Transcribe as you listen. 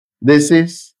This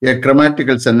is a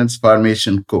grammatical sentence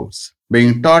formation course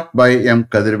being taught by M.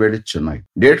 Kadirvedi Chennai.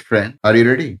 Dear friend, are you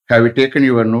ready? Have you taken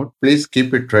your note? Please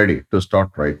keep it ready to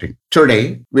start writing.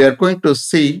 Today, we are going to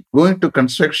see going to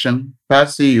construction,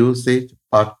 passive usage,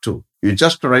 part 2. You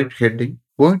just write heading,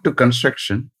 going to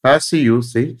construction, passive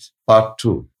usage, part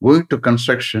 2. Going to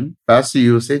construction, passive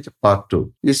usage, part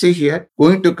 2. You see here,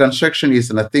 going to construction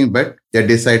is nothing but a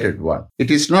decided one.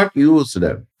 It is not used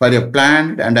for a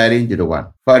planned and arranged one,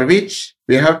 for which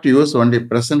we have to use only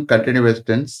present continuous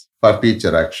tense for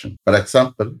future action. For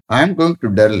example, I am going to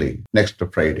Delhi next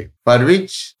Friday, for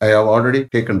which I have already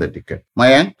taken the ticket.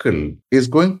 My uncle is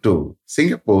going to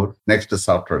Singapore next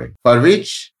Saturday, for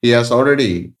which he has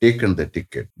already taken the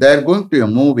ticket. They are going to a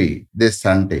movie this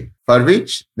Sunday, for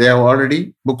which they have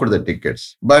already booked the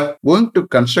tickets. But going to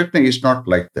construction is not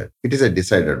like that. It is a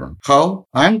decided one. How?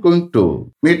 I am going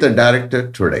to meet the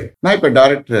director today. Now, if a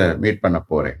director meet panna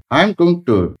pore, I am going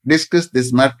to discuss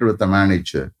this matter with the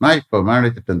manager. Now, if a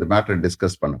manager and the matter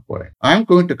discuss panna pore, I am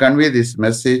going to convey this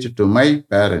message to my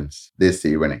parents this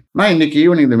evening. Now, இன்னைக்கு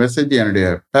evening the message என்னுடைய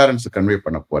parents convey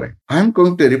பண்ண போறேன். I am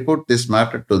going to report this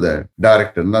matter to the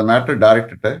director. The matter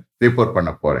director report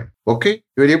பண்ண போறேன். Okay,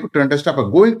 you are able to understand. அப்ப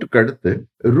going to அடுத்து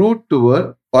root word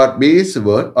or base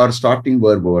word or starting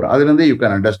verb word. அதிலிருந்து you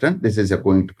can understand this is a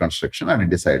going to construction and a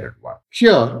decided one.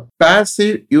 Here,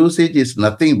 passive usage is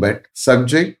nothing but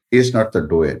subject is not the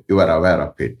doer. You are aware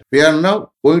of it. We are now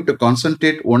going to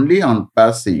concentrate only on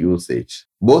passive usage,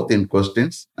 both in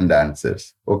questions and answers.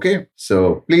 Okay, so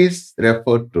please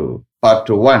refer to part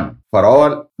 1 for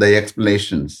all the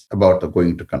explanations about the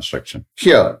going to construction.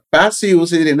 Here, passive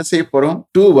usage என்ன செய்ய போறோம்?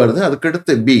 To வருது, அதுக்கு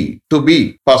அடுத்து be, to be,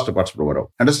 past participle வரும்.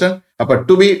 Understand? அப்ப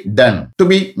to be done, to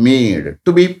be made,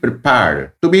 to be prepared,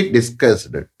 to be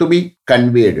discussed, to be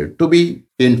conveyed, to be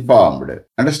informed.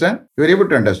 Understand? You are able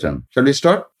to understand. Shall we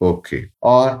start? Okay.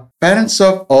 Or parents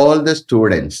of all the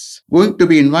students going to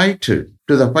be invited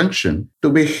to the function to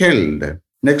be held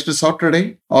next Saturday,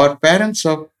 or parents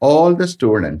of all the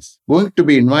students going to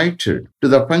be invited to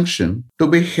the function to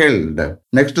be held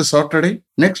next Saturday.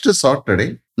 Next Saturday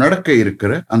நடக்க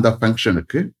இருக்கிற அந்த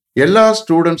ஃபங்க்ஷனுக்கு எல்லா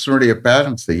ஸ்டூடெண்ட்ஸுடைய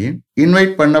பேரண்ட்ஸையும்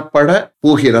invite பண்ணப்பட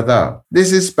போகிறதா?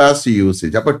 This is passive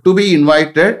usage. அப்ப to be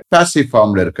invited passive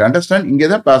ஃபார்ம்ல இருக்கு. Understand?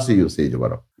 இங்கதான் பாசிவ் யூசேஜ்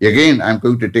வரும். Again, I am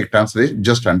going to take translation.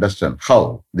 Just understand how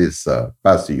this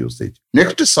passive usage.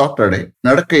 Next Saturday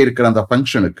நடக்க இருக்கிற அந்த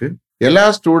ஃபங்க்ஷனுக்கு எல்லா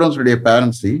ஸ்டூடெண்ட்ஸ் உடைய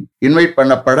பேரண்ட்ஸையும் இன்வைட்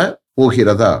பண்ணப்பட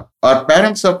போகிறதா? Are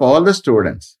parents of all the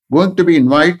students going to be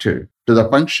invited to the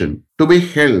function to be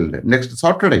held next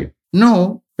Saturday? No,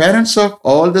 parents of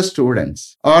all the students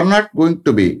are not going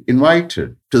to be invited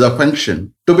to the function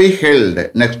to be held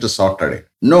next Saturday.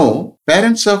 No,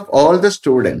 parents of all the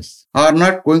students are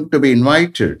not going to be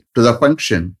invited to the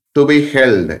function to be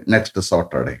held next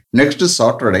Saturday. Next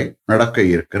Saturday நடக்க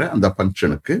இருக்கிற அந்த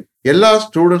ஃபங்க்ஷனுக்கு எல்லா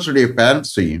students உடைய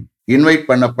பேரண்ட்ஸையும் invite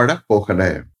பண்ணப்பட போகல.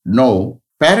 No,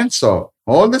 parents of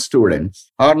all the students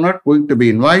are not going to be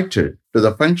invited to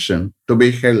the function to be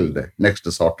held next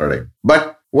Saturday. But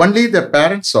only the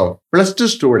parents of +2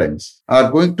 students are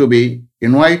going to be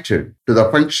invited to the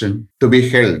function to be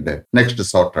held next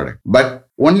Saturday. But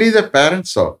only the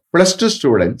parents of +2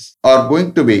 students are going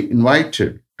to be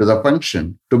invited to the function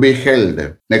to be held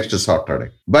next Saturday.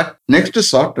 But next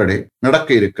Saturday நடக்க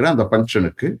இருக்கிற அந்த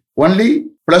ஃபங்க்ஷனுக்கு only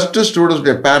 +2 students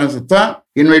parents தான்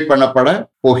invite பண்ணப்பட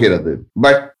போகிறது.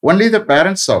 But only the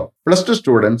parents of +2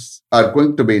 students are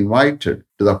going to be invited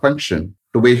to the function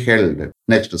to be held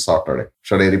next Saturday.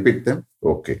 Shall I repeat them?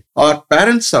 Okay. Are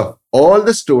parents of all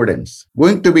the students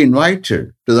going to be invited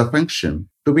to the function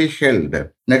to be held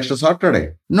next Saturday?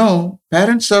 No,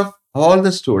 parents of all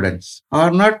the students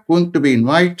are not going to be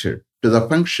invited to the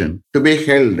function to be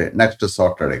held next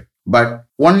Saturday. But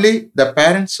only the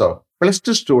parents of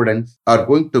 +2 students are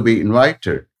going to be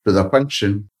invited to the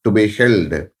function to be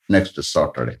held next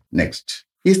Saturday. Next.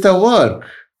 Is the work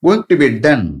going to be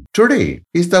done today?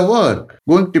 Is the work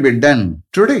going to be done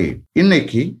today?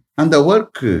 இன்னைக்கு அந்த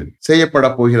work செய்யப்பட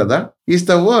போகிறதா? Is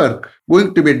the work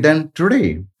going to be done today?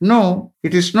 No,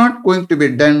 it is not going to be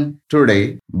done today,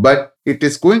 but it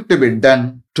is going to be done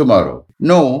tomorrow.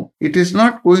 No, it is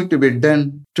not going to be done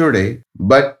today,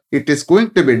 but it is going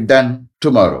to be done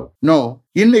tomorrow. No,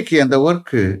 இன்னைக்கு அந்த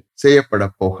work செய்யப்பட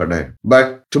போகல,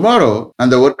 but tomorrow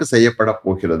அந்த work செய்யப்பட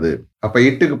போகிறது. அப்ப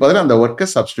இட்டுக்கு பதிலா அந்த ஒர்க்கை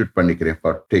சப்ஸ்டிட்யூட் பண்ணிக்கிறேன்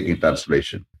for taking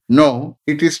translation. No,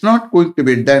 it is not going to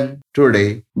be done today,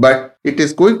 but it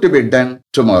is going to be done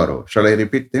tomorrow. Shall I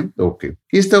repeat them? Okay.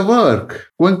 Is the work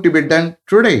going to be done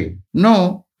today? No,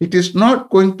 it is not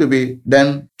going to be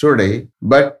done today,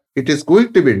 but it is going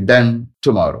to be done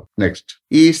tomorrow. Next.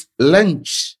 Is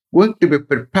lunch going to be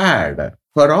prepared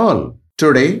for all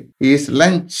today is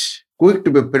lunch going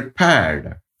to be prepared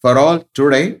for all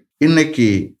today? இன்னைக்கு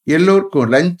எல்லோருக்கும்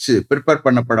lunch prepare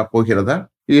பண்ணப்பட போகிறதா?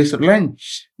 Is lunch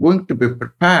going to be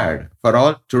prepared for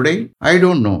all today? I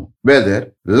don't know whether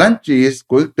lunch is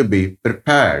going to be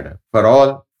prepared for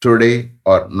all today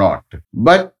or not.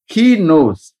 But he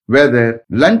knows whether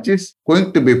lunch is going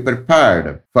to be prepared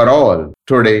for all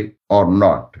today or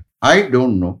not. I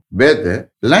don't know whether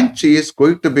lunch is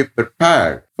going to be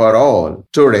prepared for all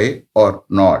today or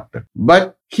not. But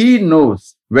he knows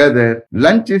whether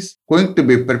lunch is going to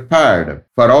be prepared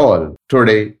for all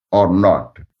today or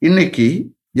not. இன்னைக்கு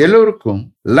எல்லோருக்கும்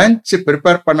lunch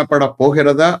prepare பண்ணப்பட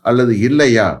போகிறதா அல்லது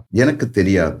இல்லையா எனக்கு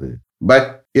தெரியாது.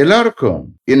 But எல்லாருக்கும்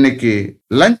இன்னைக்கு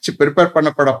lunch prepare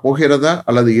பண்ணப்பட போகிறதா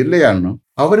அல்லது இல்லையான்னு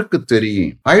அவருக்கு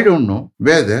தெரியும். I don't know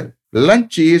whether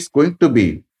lunch is going to be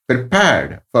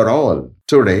prepared for all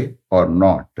today or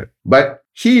not. But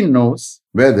he knows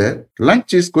whether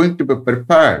lunch is going to be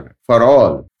prepared for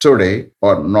all today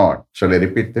or not. Shall I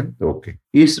repeat them? Okay.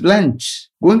 Is lunch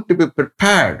going to be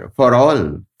prepared for all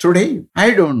today?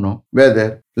 I don't know whether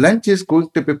lunch is going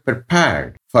to be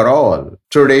prepared for all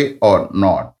today or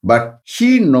not. But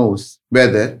he knows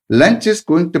whether lunch is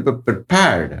going to be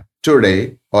prepared today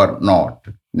or not.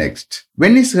 Next.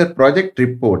 When is her project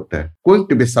report going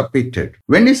to be submitted?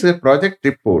 When is her project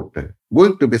report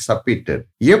going to be submitted?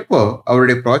 எப்போ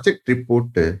அவருடைய project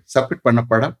report submit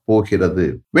பண்ணப்பட போகிறது?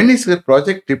 When is her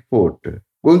project report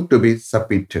going to be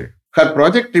submitted? Her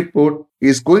project report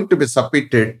is going to be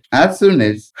submitted as soon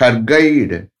as her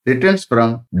guide returns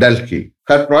from Delhi.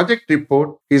 Her project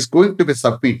report is going to be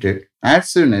submitted as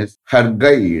soon as her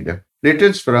guide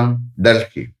returns from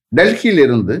Delhi.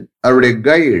 டெல்லியிலிருந்து அவருடைய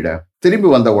guide திரும்பி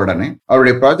வந்த உடனே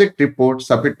அவருடைய project report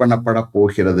submit பண்ணப்பட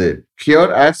போகிறது. Here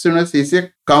as soon as is a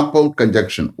compound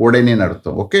conjunction. உடனே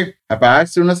அர்த்தம். Okay. அப்ப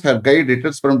as soon as her guide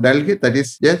returns from Delhi, that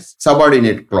is a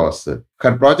subordinate clause.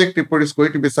 Her project report is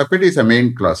going to be submitted is a main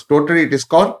clause. Totally it is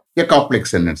called a complex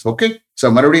sentence. Okay.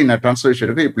 So மறுபடியும் நான் translation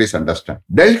இருக்கு. You please understand.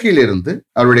 டெல்லியிலிருந்து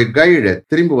அவருடைய guide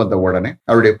திரும்பி வந்த உடனே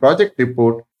அவருடைய project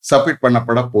report submit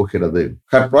பண்ணப்பட போகிறது.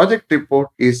 Her project report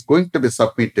is going to be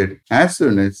submitted as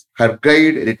soon as her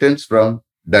guide returns from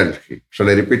Delhi. Shall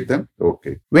I repeat them?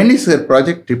 Okay. When is her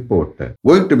project report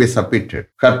going to be submitted?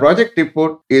 Her project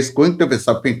report is going to be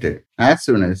submitted as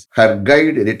soon as her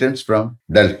guide returns from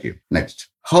Delhi. Next.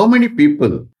 How many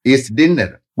people is dinner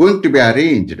going to be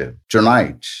arranged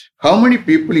tonight? How many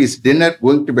people is dinner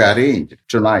going to be arranged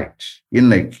tonight?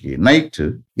 இன்னைக்கு night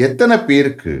எத்தனை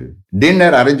பேருக்கு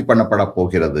dinner arrange பண்ணப்பட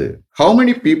போகிறது? How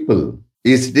many people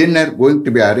is dinner going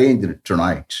to be arranged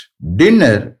tonight?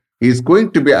 Dinner is going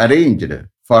to be arranged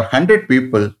for 100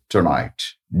 people tonight.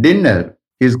 Dinner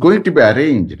is going to be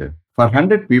arranged for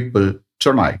 100 people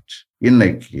tonight.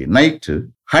 இன்னைக்கு night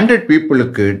 100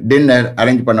 peopleக்கு dinner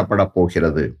arrange பண்ணப்பட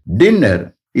போகிறது. Dinner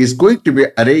is going to be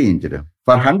arranged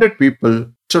for 100 people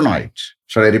tonight.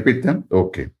 Shall I repeat them?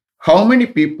 Okay. How many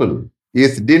people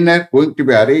is dinner going to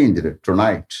be arranged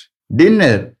tonight?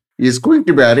 Dinner is going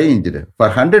to be arranged for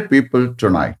 100 people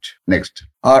tonight. Next.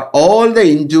 Are all the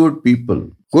injured people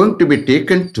going to be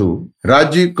taken to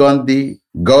Rajiv Gandhi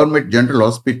Government General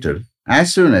Hospital as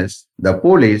soon as the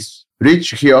police reach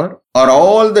here? Are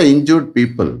all the injured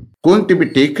people going to be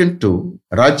taken to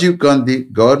Rajiv Gandhi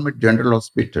Government General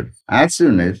Hospital as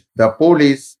soon as the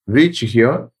police reach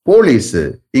here? Police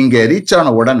இங்க reach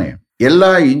ஆன உடனே எல்லா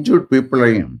injured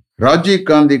பீப்புளையும் Rajiv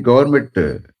Gandhi government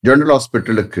general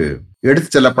ஹாஸ்பிட்டலுக்கு எடுத்து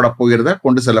செல்லப்பட போகிறதா,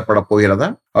 கொண்டு செல்லப்பட போகிறதா?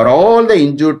 Are all the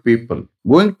injured people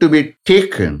going to be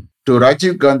taken to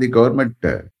Rajiv Gandhi Government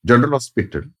General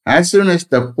Hospital as soon as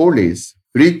the police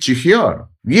reach here?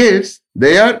 Yes,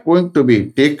 they are going to be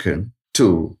taken to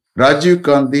Rajiv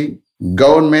Gandhi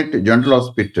Government General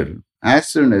Hospital as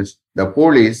soon as the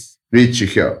police reach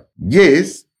here. Yes,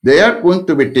 they are going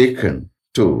to be taken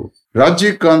to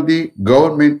Rajiv Gandhi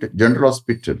Government General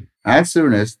Hospital as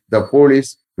soon as the police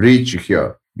reach here.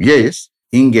 Yes,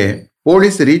 இங்கே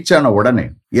police reach ஆன உடனே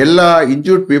எல்லா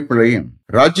injured பீப்புளையும்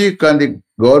Rajiv Gandhi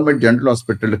government general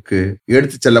ஹாஸ்பிட்டலுக்கு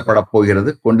எடுத்து செல்லப்பட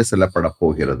போகிறது, கொண்டு செல்லப்பட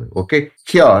போகிறது. Okay.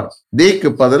 Here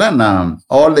தேக்கு பதிலா நான்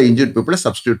ஆல் த இன்ஜூர்ட் பீப்புளை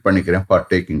சப்ஸ்டிடியூட் பண்ணிக்கிறேன் for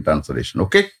taking translation.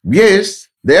 Okay. S,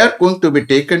 they are going to be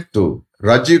taken to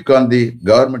Rajiv Gandhi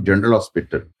Government General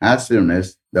Hospital as soon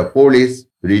as the police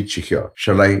reach here.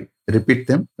 Shall I repeat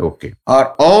them? Okay. Are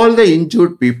all the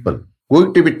injured people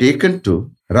going to be taken to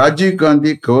Rajiv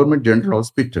Gandhi Government General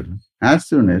Hospital as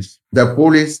soon as the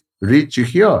police reach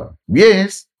here?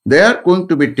 Yes, they are going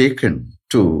to be taken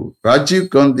to Rajiv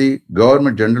Gandhi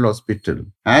Government General Hospital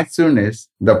as soon as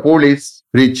the police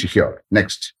reach here.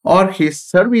 Next. Are his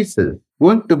services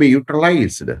going to be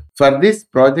utilized for this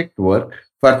project work?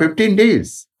 for 15 days?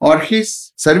 Are his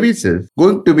services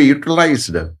going to be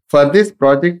utilized for this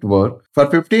project work for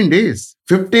 15 days?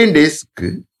 15 daysக்கு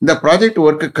இந்த project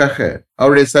ஒர்க்குக்காக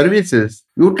அவருடைய services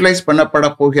utilise பண்ணப்பட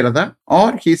போகிறதா? Or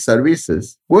his services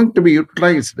going to be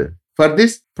utilized for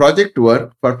this project work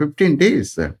for 15 days?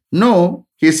 No,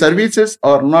 his services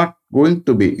are not going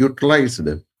to be utilized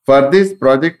for this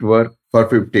project work for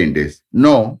 15 days.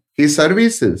 No, his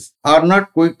services are not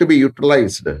going to be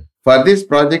utilized for this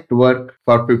project work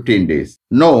for 15 days.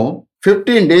 No,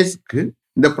 15 daysக்கு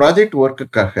இந்த project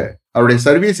ஒர்க்குக்காக அவருடைய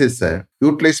services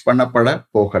utilise பண்ணப்பட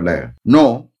போகல. No,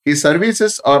 his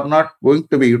services are not going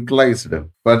to be utilized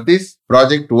for this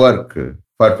project work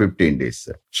for 15 days.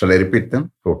 Shall I repeat them?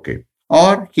 Okay.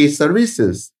 Or his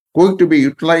services going to be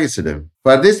utilized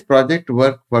for this project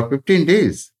work for 15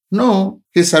 days? No,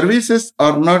 his services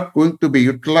are not going to be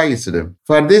utilized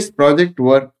for this project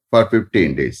work for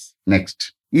 15 days. Next.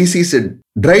 Is his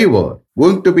driver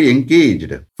going to be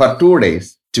engaged for 2 days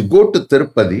to go to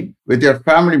Tirupati with your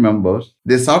family members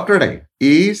this Saturday?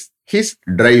 Is his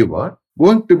driver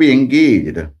going to be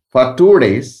engaged for 2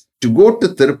 days to go to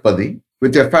Tirupati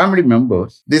with your family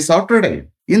members this Saturday?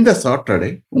 இந்த Saturday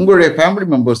உங்களுடைய family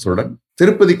மெம்பர்ஸுடன்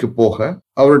திருப்பதிக்கு போக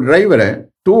அவர் டிரைவரை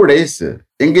 2 days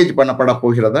engage பண்ணப்பட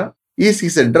போகிறதா? Is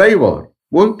his driver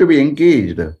going to be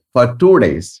engaged for 2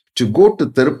 days to go to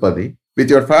Tirupati with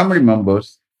your family members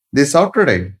this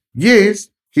Saturday? Yes,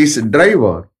 his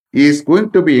driver is going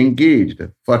to be engaged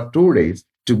for 2 days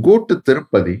to go to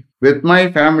Tirupati with my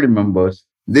family members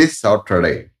this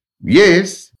Saturday. Yes,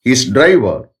 his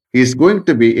driver is going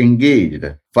to be engaged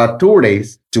for 2 days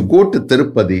to go to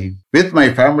Tirupati with my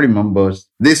family members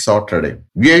this Saturday.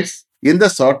 Yes, இந்த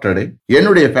Saturday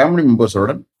என்னுடைய family மெம்பர்ஸோட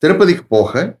திருப்பதிக்கு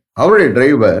போக அவருடைய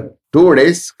driver 2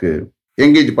 daysக்கு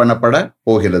engage பண்ணப்பட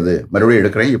போகிறது. மறுபடியும்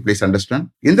எடுக்கிறேன், you please understand.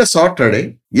 இந்த சாட்டர்டே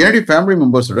என்னுடைய ஃபேமிலி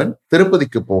மெம்பர்ஸுடன்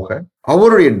திருப்பதிக்கு போக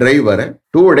அவருடைய டிரைவரை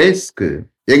 2 daysக்கு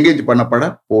என்கேஜ் பண்ணப்பட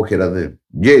போகிறது.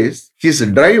 Yes, his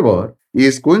driver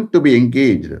is going to be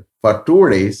engaged for 2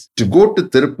 days to go to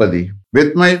Tirupati with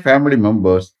my family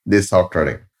members this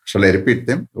Saturday. Shall I repeat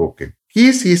them? Okay.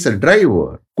 Is his driver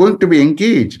going to be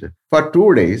engaged for 2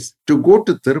 days to go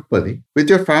to Tirupati with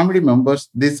your family members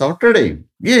this Saturday?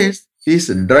 Yes, his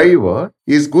driver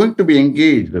is going to be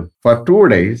engaged for 2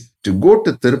 days to go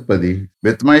to Tirupati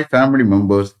with my family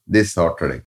members this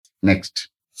Saturday. Next.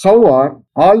 How are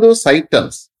all those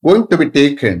items going to be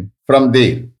taken from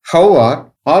there? How are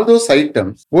all those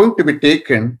items going to be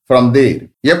taken from there?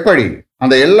 எப்படி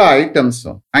அந்த எல்லா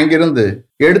ஐட்டம்ஸும் அங்கிருந்து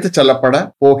எடுத்து செல்லப்பட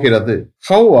போகிறது?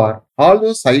 How are all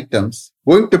those items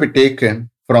going to be taken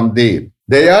from there?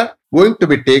 They are going to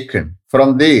be taken from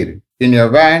there in a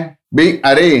van being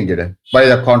arranged by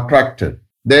the contractor.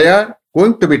 They are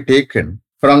going to be taken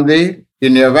from there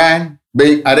in a van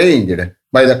being arranged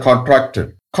by the contractor.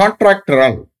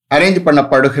 கான்ட்ராக்டரால் arrange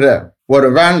பண்ணப்படுகிற ஒரு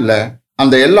வேன்ல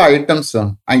அந்த எல்லா ஐட்டம்ஸும்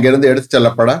அங்கிருந்து எடுத்து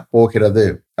செல்லப்பட போகிறது.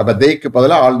 அப்ப தேக்கு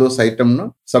பதிலா ஆல் தோஸ் ஐட்டம்னு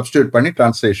சப்ஸ்டியூட் பண்ணி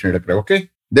டிரான்ஸ்லேஷன் எடுக்கிறேன். Okay.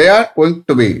 They are going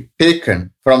to be taken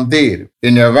from there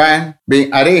in a van being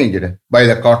arranged by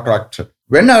the contractor.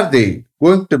 When are they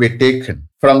going to be taken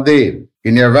from there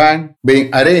in a van being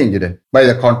arranged by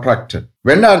the contractor?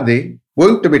 When are they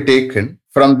going to be taken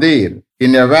from there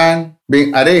in a van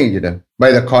being arranged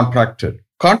by the contractor?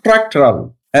 கான்ட்ராக்டரால்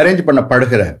arrange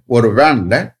பண்ணப்படுகிற ஒரு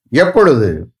வேன்ல எப்பொழுது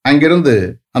அங்கிருந்து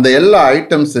அந்த எல்லா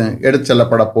ஐட்டம்ஸும் எடுத்து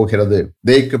செல்லப்பட போகிறது?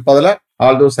 தேக்கு பதிலா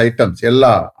ஆல் தோஸ் ஐட்டம்ஸ்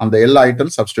அந்த எல்லா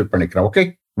ஐட்டம்ஸ் சப்ஸ்டியூட் பண்ணிக்கிறேன். Okay.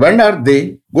 When are they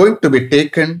going to be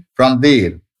taken from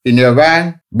there in a van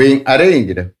being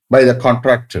arranged by the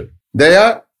contractor? They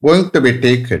are going to be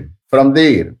taken from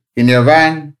there in a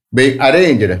van being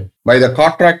arranged by the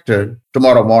contractor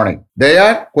tomorrow morning. They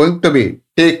are going to be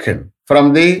taken from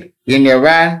there in a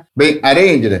van being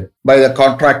arranged by the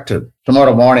contractor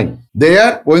tomorrow morning. They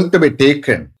are going to be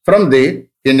taken from there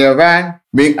in a van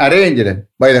being arranged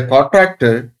by the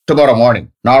contractor tomorrow morning.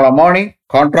 நாளை morning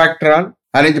கான்ட்ராக்டரால்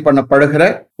arrange பண்ணப்படுகிற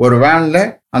ஒரு வேன்ல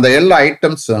அந்த எல்லா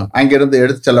ஐட்டம்ஸும் அங்கிருந்து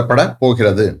எடுத்து செல்லப்பட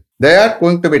போகிறது. They are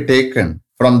going to be taken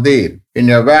from there in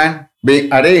a van being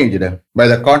arranged by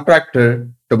the contractor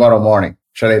tomorrow morning.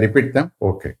 Shall I repeat them?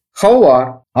 Okay. How are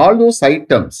all those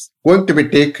items going to be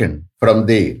taken from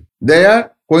there? They are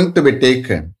going to be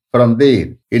taken from there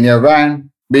in a van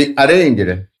being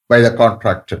arranged by the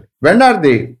contractor. When are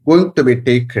they going to be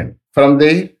taken from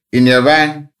there in a van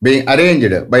being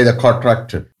arranged by the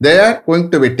contractor? They are going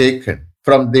to be taken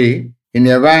from there in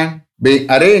a van being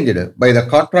arranged by the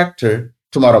contractor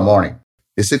tomorrow morning.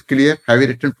 Is it clear? Have you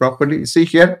written properly? See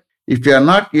here, if you are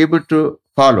not able to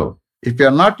follow, if you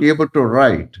are not able to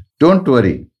write, don't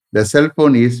worry. The cell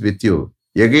phone is with you.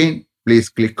 Again, please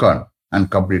click on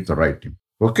and complete the writing.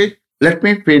 Okay? Let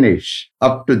me finish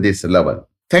up to this level.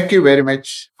 Thank you very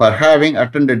much for having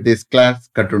attended this class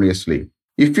continuously.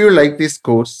 If you like this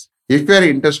course, if you are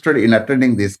interested in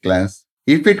attending this class,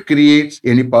 if it creates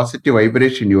any positive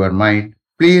vibration in your mind,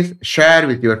 please share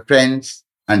with your friends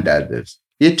and others.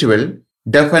 It will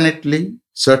definitely,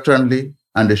 certainly,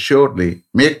 and surely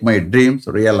make my dreams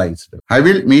realized. I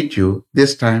will meet you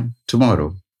this time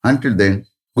tomorrow. Until then,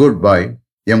 goodbye.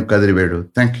 M.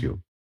 Kadrivedu. Thank you.